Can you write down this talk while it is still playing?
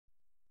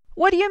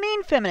What do you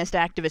mean feminist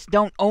activists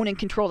don't own and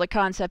control the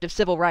concept of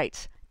civil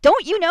rights?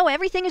 Don't you know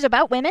everything is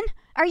about women?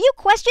 Are you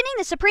questioning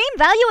the supreme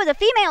value of the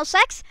female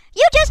sex?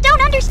 You just don't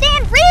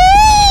understand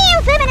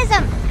real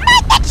feminism!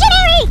 My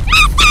dictionary!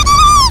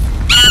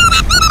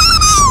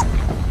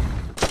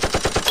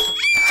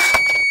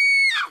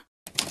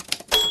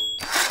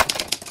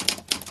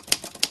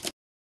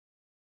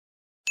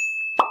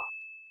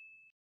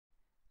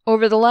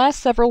 Over the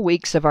last several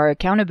weeks of our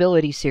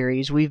accountability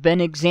series, we've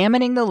been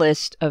examining the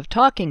list of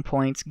talking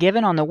points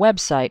given on the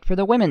website for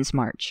the Women's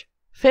March.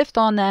 Fifth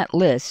on that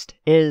list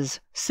is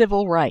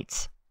civil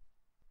rights.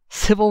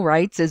 Civil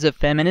rights is a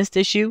feminist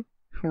issue?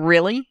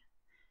 Really?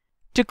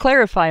 To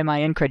clarify my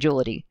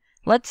incredulity,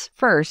 let's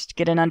first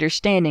get an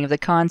understanding of the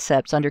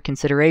concepts under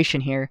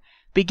consideration here,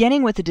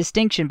 beginning with the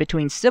distinction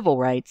between civil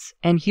rights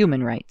and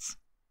human rights.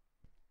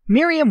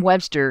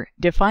 Merriam-Webster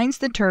defines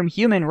the term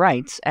human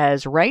rights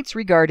as rights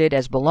regarded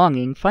as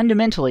belonging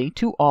fundamentally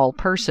to all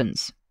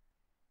persons.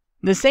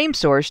 The same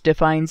source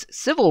defines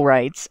civil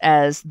rights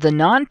as the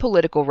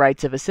non-political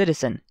rights of a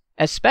citizen,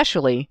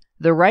 especially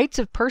the rights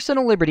of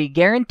personal liberty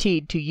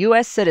guaranteed to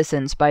U.S.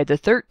 citizens by the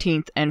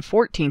 13th and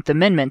 14th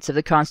Amendments of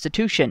the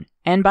Constitution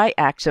and by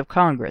acts of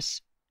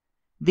Congress.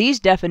 These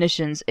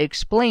definitions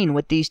explain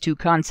what these two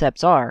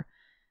concepts are,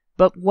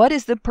 but what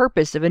is the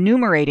purpose of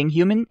enumerating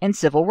human and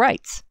civil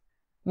rights?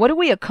 What do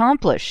we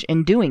accomplish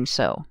in doing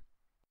so?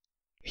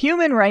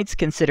 Human rights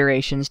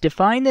considerations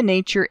define the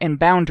nature and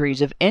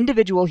boundaries of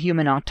individual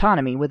human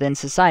autonomy within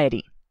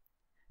society.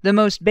 The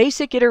most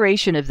basic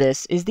iteration of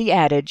this is the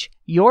adage,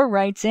 "Your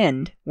rights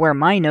end where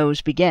my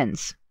nose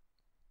begins."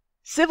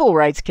 Civil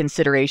rights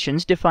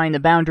considerations define the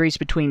boundaries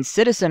between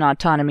citizen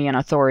autonomy and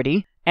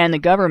authority and the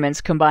government's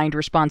combined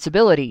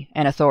responsibility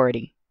and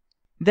authority.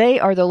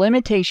 They are the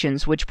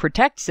limitations which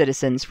protect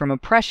citizens from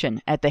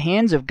oppression at the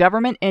hands of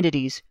government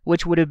entities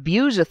which would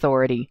abuse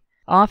authority,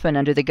 often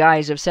under the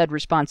guise of said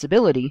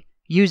responsibility,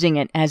 using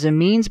it as a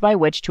means by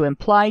which to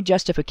imply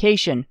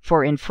justification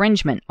for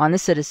infringement on the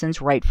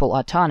citizen's rightful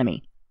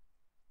autonomy.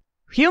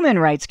 Human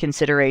rights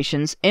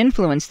considerations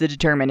influence the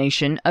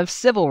determination of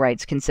civil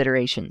rights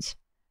considerations.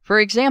 For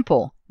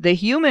example, the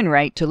human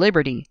right to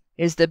liberty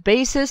is the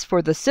basis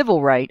for the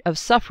civil right of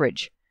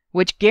suffrage,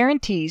 which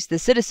guarantees the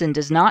citizen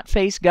does not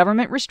face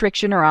government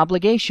restriction or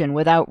obligation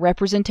without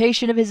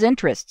representation of his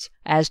interests,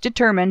 as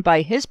determined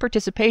by his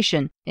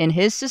participation in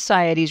his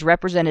society's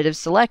representative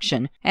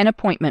selection and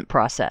appointment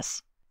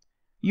process.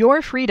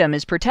 Your freedom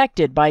is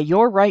protected by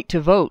your right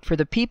to vote for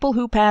the people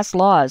who pass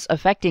laws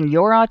affecting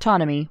your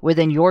autonomy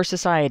within your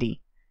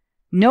society.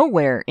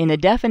 Nowhere in the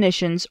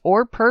definitions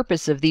or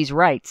purpose of these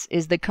rights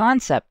is the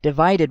concept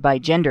divided by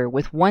gender,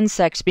 with one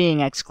sex being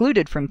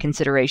excluded from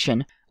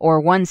consideration, or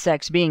one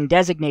sex being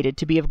designated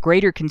to be of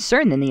greater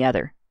concern than the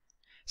other.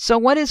 So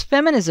what is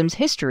feminism's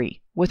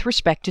history with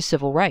respect to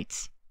civil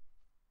rights?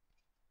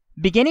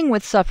 Beginning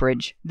with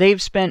suffrage,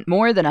 they've spent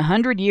more than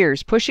 100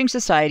 years pushing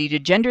society to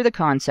gender the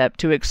concept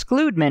to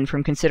exclude men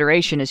from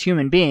consideration as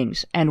human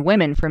beings, and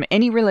women from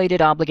any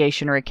related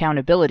obligation or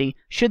accountability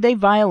should they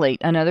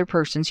violate another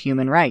person's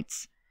human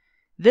rights.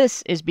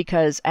 This is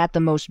because, at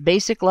the most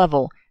basic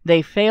level,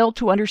 they fail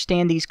to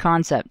understand these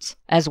concepts,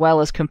 as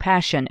well as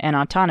compassion and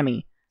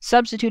autonomy,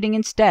 substituting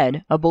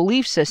instead a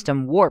belief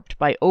system warped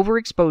by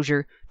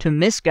overexposure to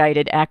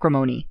misguided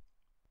acrimony.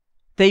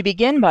 They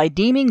begin by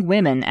deeming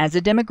women as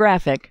a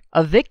demographic,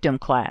 a victim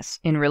class,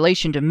 in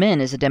relation to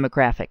men as a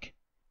demographic.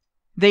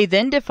 They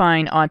then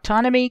define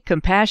autonomy,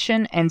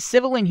 compassion, and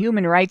civil and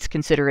human rights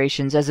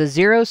considerations as a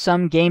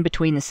zero-sum game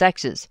between the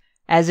sexes,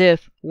 as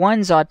if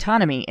one's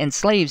autonomy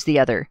enslaves the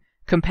other,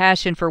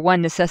 compassion for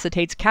one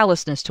necessitates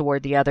callousness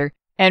toward the other,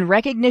 and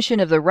recognition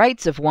of the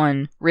rights of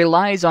one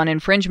relies on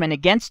infringement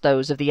against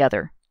those of the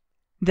other.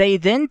 They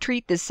then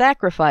treat the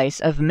sacrifice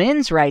of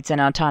men's rights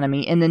and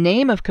autonomy in the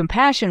name of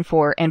compassion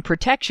for and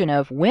protection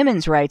of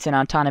women's rights and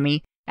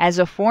autonomy as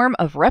a form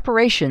of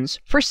reparations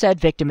for said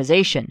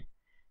victimization.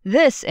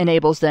 This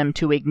enables them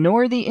to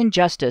ignore the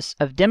injustice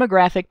of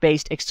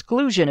demographic-based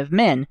exclusion of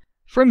men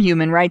from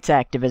human rights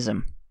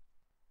activism.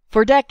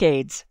 For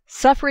decades,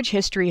 suffrage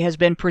history has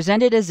been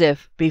presented as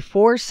if,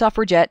 before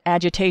suffragette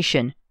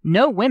agitation,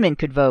 no women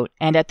could vote,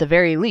 and at the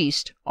very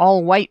least,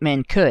 all white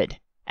men could.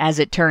 As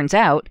it turns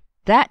out,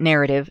 that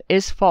narrative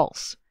is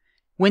false.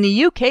 When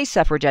the UK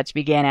suffragettes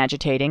began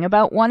agitating,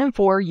 about 1 in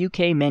 4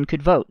 UK men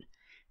could vote.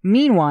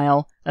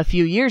 Meanwhile, a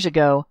few years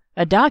ago,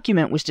 a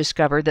document was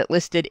discovered that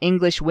listed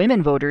English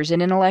women voters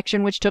in an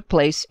election which took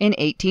place in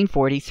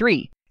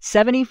 1843,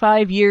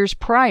 75 years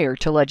prior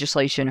to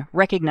legislation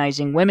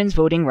recognizing women's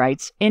voting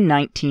rights in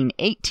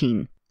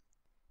 1918.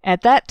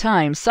 At that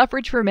time,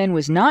 suffrage for men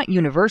was not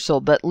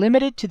universal but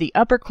limited to the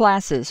upper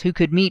classes who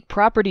could meet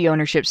property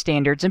ownership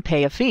standards and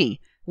pay a fee,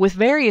 with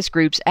various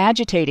groups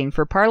agitating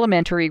for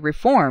parliamentary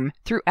reform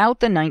throughout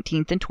the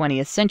 19th and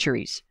 20th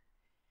centuries.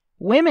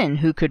 Women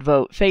who could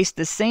vote faced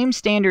the same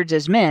standards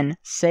as men,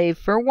 save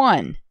for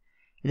one.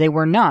 They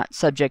were not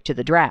subject to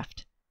the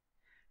draft.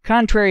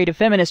 Contrary to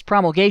feminist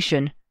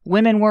promulgation,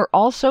 women were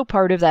also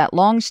part of that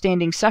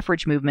long-standing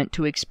suffrage movement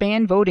to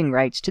expand voting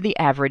rights to the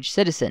average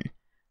citizen.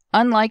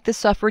 unlike the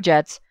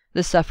suffragettes,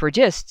 the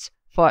suffragists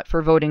fought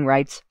for voting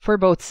rights for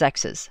both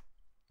sexes.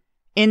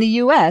 In the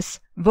U.S.,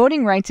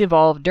 voting rights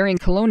evolved during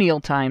colonial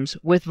times,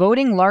 with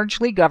voting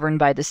largely governed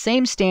by the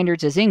same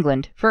standards as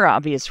England for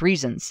obvious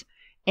reasons.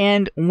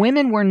 And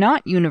women were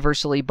not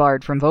universally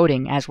barred from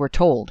voting, as we're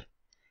told.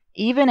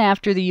 Even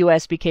after the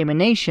U.S. became a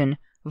nation,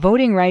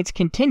 voting rights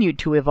continued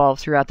to evolve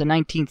throughout the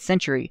 19th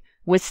century,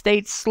 with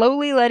states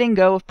slowly letting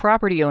go of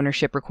property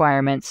ownership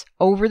requirements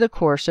over the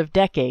course of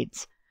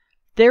decades.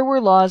 There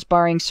were laws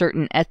barring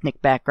certain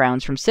ethnic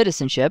backgrounds from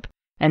citizenship,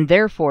 and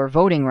therefore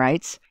voting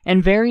rights,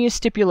 and various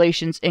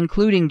stipulations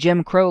including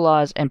Jim Crow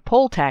laws and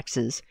poll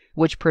taxes,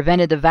 which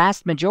prevented the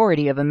vast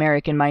majority of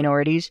American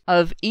minorities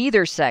of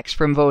either sex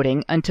from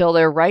voting until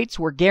their rights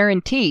were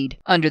guaranteed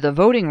under the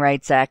Voting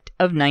Rights Act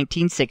of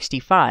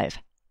 1965.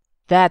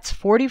 That's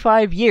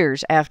 45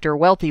 years after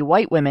wealthy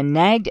white women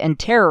nagged and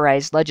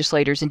terrorized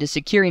legislators into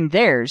securing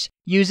theirs,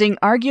 using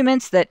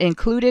arguments that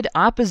included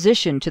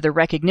opposition to the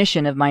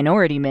recognition of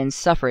minority men's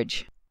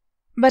suffrage.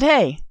 But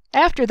hey,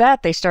 after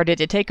that they started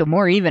to take a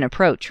more even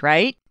approach,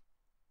 right?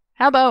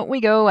 How about we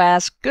go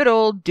ask good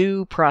old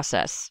due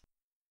process?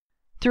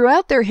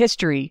 Throughout their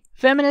history,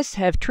 feminists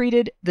have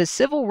treated the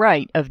civil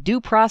right of due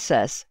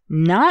process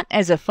not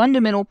as a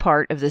fundamental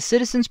part of the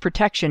citizen's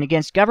protection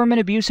against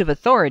government abuse of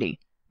authority,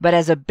 but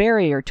as a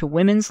barrier to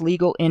women's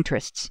legal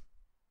interests.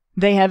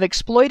 They have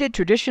exploited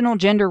traditional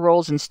gender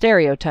roles and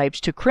stereotypes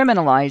to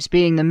criminalize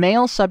being the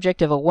male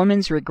subject of a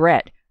woman's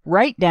regret,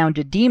 right down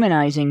to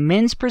demonizing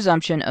men's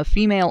presumption of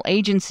female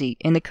agency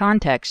in the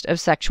context of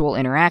sexual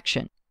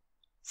interaction.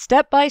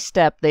 Step by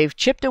step, they've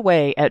chipped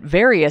away at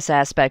various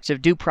aspects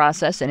of due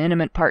process in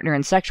intimate partner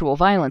and sexual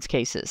violence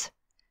cases.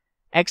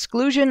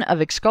 Exclusion of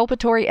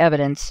exculpatory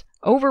evidence,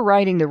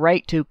 overriding the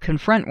right to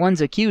confront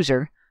one's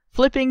accuser,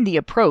 flipping the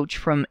approach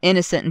from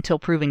innocent until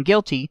proven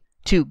guilty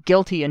to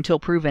guilty until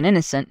proven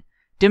innocent,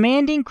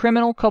 demanding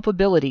criminal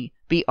culpability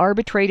be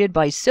arbitrated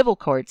by civil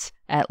courts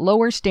at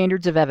lower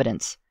standards of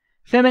evidence.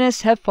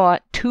 Feminists have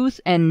fought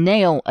tooth and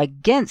nail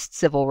against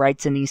civil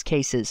rights in these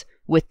cases,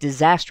 with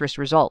disastrous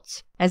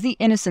results, as the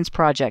Innocence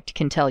Project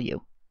can tell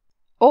you.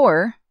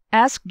 Or,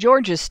 ask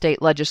Georgia's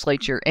state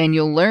legislature and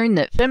you'll learn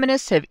that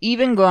feminists have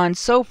even gone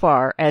so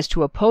far as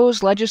to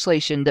oppose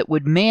legislation that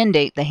would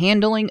mandate the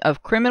handling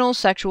of criminal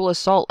sexual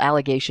assault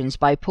allegations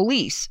by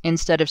police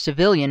instead of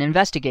civilian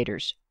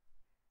investigators.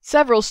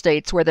 Several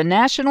states where the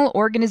National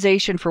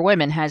Organization for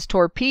Women has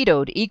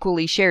torpedoed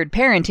equally shared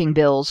parenting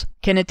bills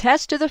can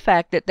attest to the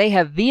fact that they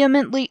have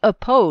vehemently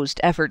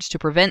opposed efforts to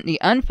prevent the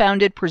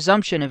unfounded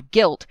presumption of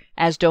guilt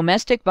as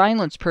domestic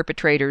violence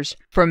perpetrators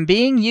from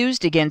being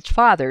used against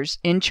fathers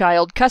in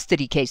child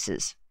custody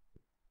cases.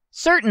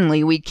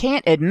 Certainly, we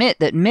can't admit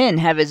that men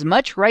have as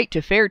much right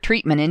to fair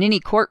treatment in any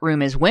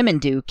courtroom as women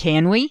do,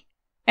 can we?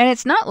 And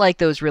it's not like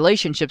those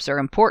relationships are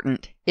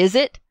important, is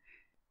it?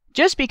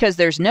 Just because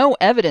there's no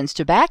evidence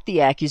to back the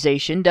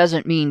accusation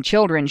doesn't mean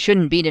children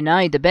shouldn't be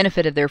denied the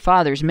benefit of their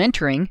father's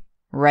mentoring.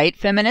 Right,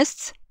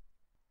 feminists?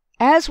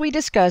 As we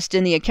discussed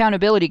in the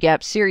Accountability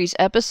Gap series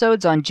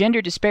episodes on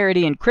gender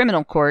disparity in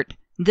criminal court,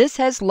 this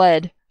has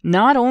led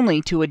not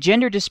only to a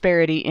gender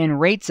disparity in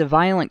rates of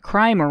violent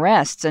crime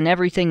arrests and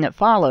everything that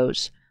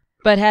follows,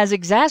 but has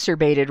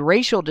exacerbated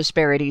racial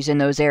disparities in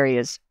those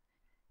areas.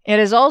 It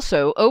has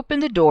also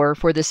opened the door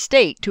for the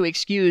state to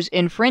excuse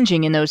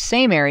infringing in those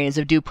same areas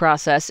of due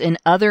process in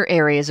other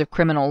areas of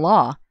criminal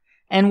law.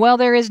 And while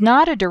there is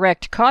not a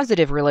direct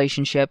causative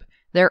relationship,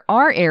 there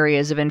are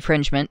areas of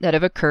infringement that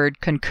have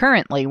occurred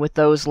concurrently with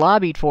those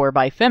lobbied for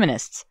by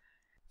feminists.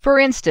 For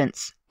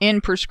instance, in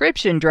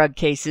prescription drug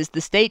cases,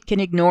 the state can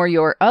ignore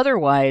your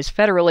otherwise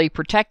federally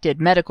protected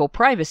medical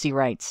privacy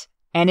rights.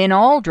 And in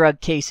all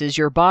drug cases,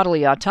 your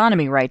bodily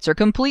autonomy rights are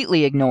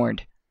completely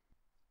ignored.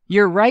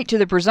 Your right to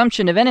the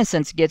presumption of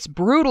innocence gets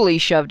brutally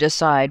shoved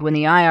aside when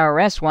the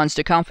IRS wants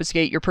to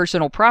confiscate your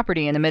personal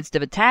property in the midst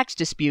of a tax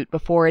dispute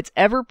before it's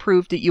ever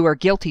proved that you are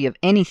guilty of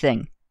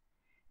anything.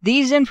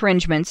 These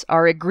infringements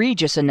are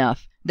egregious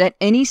enough that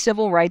any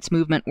civil rights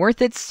movement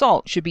worth its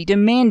salt should be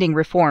demanding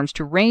reforms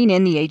to rein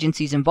in the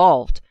agencies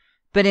involved.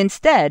 But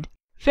instead,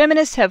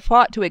 feminists have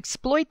fought to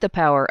exploit the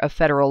power of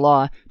federal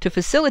law to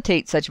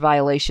facilitate such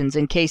violations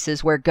in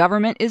cases where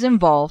government is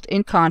involved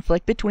in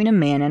conflict between a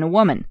man and a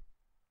woman.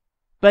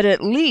 But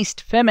at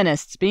least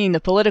feminists, being the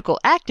political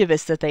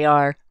activists that they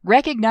are,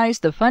 recognize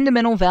the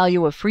fundamental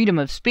value of freedom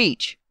of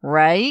speech,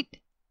 right?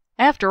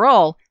 After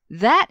all,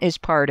 that is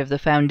part of the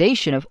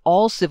foundation of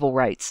all civil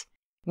rights.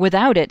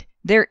 Without it,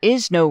 there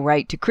is no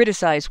right to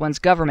criticize one's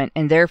government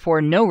and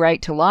therefore no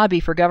right to lobby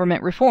for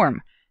government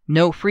reform,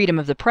 no freedom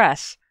of the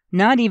press,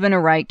 not even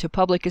a right to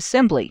public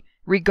assembly,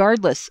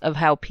 regardless of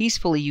how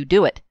peacefully you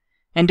do it.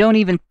 And don't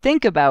even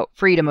think about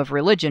freedom of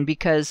religion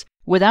because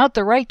without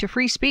the right to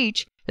free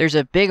speech, there's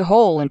a big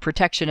hole in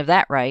protection of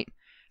that right.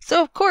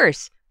 So of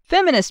course,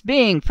 feminists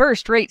being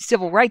first-rate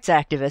civil rights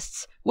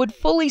activists would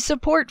fully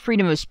support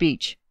freedom of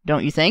speech,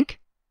 don't you think?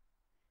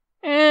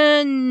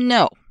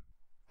 No.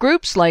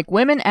 Groups like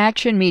Women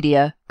Action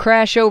Media,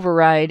 Crash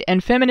Override,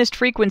 and Feminist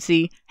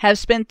Frequency have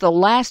spent the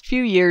last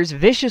few years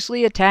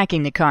viciously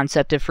attacking the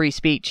concept of free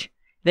speech.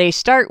 They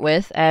start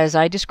with, as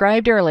I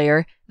described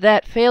earlier,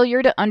 that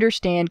failure to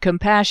understand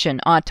compassion,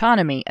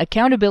 autonomy,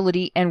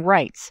 accountability, and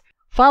rights,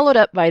 followed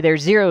up by their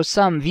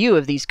zero-sum view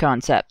of these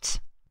concepts.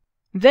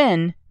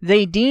 Then,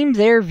 they deem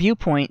their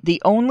viewpoint the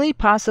only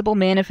possible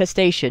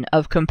manifestation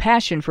of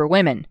compassion for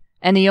women,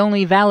 and the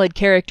only valid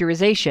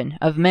characterization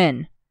of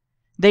men.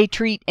 They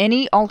treat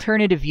any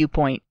alternative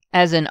viewpoint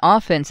as an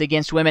offense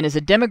against women as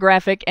a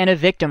demographic and a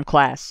victim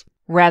class,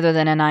 rather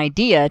than an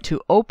idea to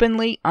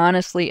openly,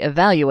 honestly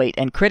evaluate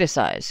and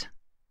criticize.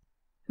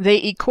 They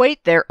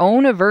equate their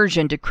own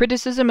aversion to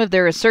criticism of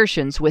their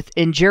assertions with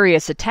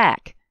injurious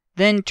attack,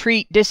 then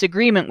treat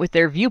disagreement with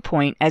their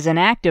viewpoint as an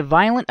act of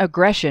violent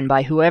aggression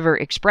by whoever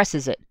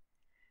expresses it.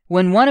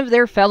 When one of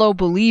their fellow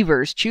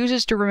believers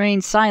chooses to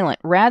remain silent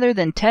rather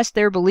than test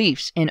their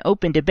beliefs in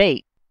open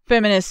debate,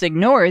 feminists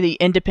ignore the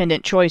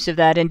independent choice of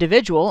that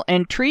individual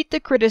and treat the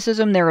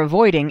criticism they're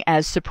avoiding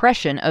as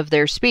suppression of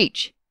their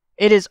speech.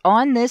 It is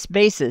on this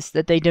basis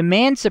that they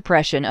demand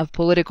suppression of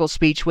political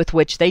speech with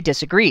which they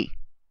disagree.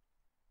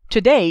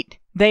 To date,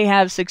 they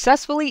have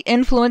successfully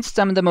influenced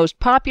some of the most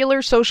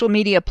popular social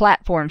media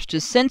platforms to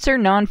censor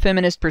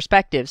non-feminist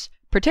perspectives,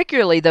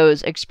 particularly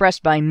those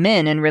expressed by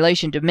men in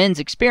relation to men's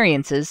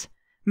experiences,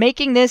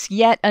 making this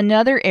yet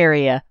another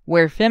area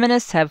where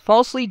feminists have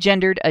falsely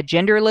gendered a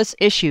genderless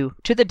issue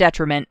to the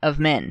detriment of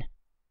men.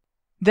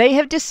 They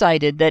have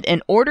decided that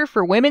in order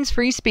for women's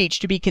free speech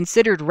to be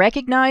considered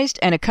recognized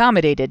and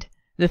accommodated,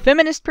 the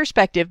feminist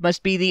perspective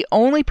must be the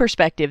only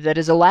perspective that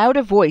is allowed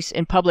a voice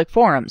in public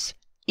forums,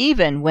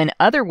 even when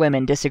other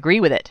women disagree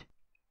with it.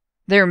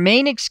 Their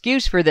main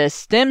excuse for this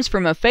stems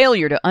from a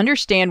failure to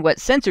understand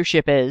what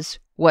censorship is,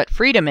 what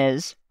freedom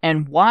is,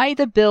 and why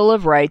the Bill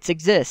of Rights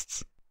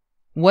exists.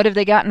 What have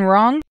they gotten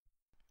wrong?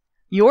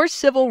 Your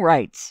civil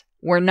rights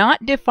were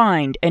not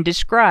defined and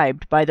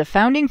described by the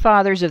Founding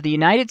Fathers of the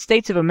United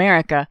States of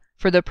America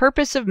for the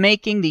purpose of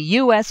making the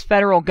U.S.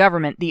 federal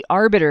government the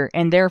arbiter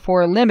and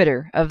therefore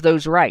limiter of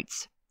those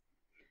rights.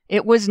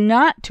 It was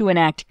not to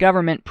enact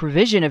government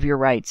provision of your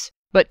rights,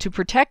 but to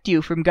protect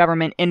you from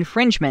government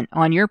infringement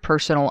on your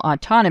personal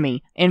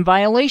autonomy in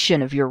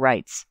violation of your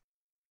rights.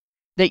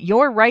 That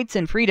your rights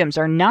and freedoms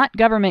are not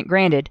government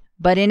granted,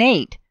 but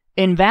innate,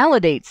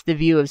 invalidates the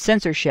view of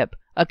censorship,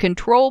 a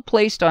control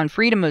placed on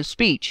freedom of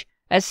speech,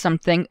 as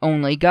something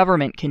only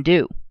government can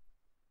do.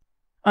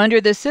 Under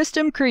the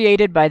system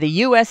created by the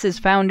U.S.'s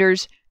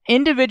founders,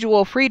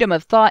 individual freedom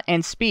of thought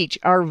and speech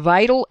are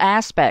vital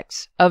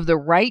aspects of the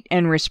right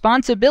and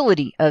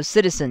responsibility of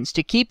citizens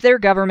to keep their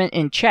government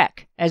in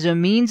check as a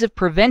means of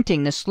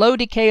preventing the slow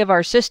decay of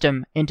our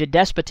system into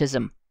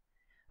despotism.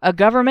 A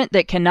government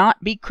that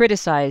cannot be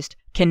criticized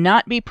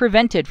cannot be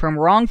prevented from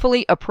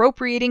wrongfully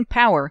appropriating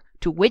power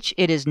to which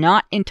it is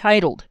not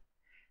entitled.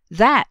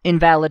 That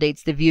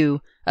invalidates the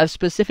view of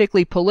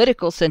specifically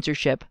political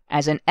censorship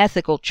as an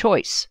ethical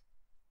choice.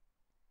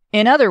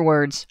 In other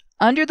words,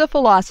 under the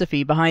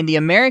philosophy behind the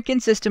American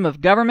system of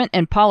government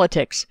and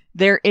politics,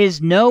 there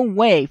is no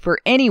way for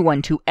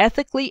anyone to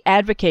ethically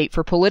advocate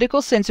for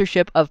political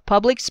censorship of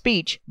public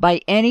speech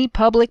by any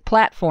public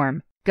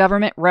platform,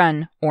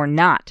 government-run or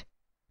not.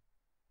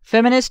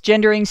 Feminist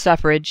gendering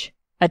suffrage,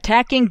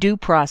 attacking due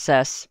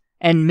process,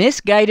 and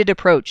misguided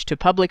approach to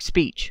public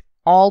speech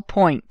all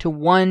point to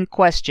one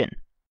question.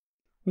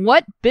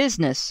 What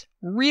business,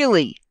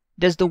 really,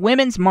 does the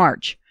Women's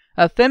March,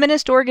 a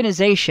feminist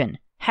organization,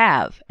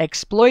 have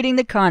exploiting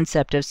the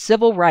concept of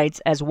civil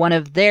rights as one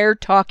of their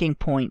talking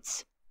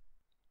points?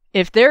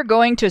 If they're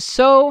going to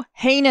so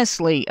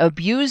heinously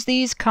abuse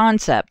these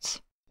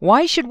concepts,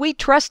 why should we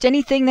trust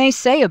anything they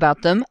say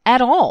about them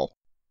at all?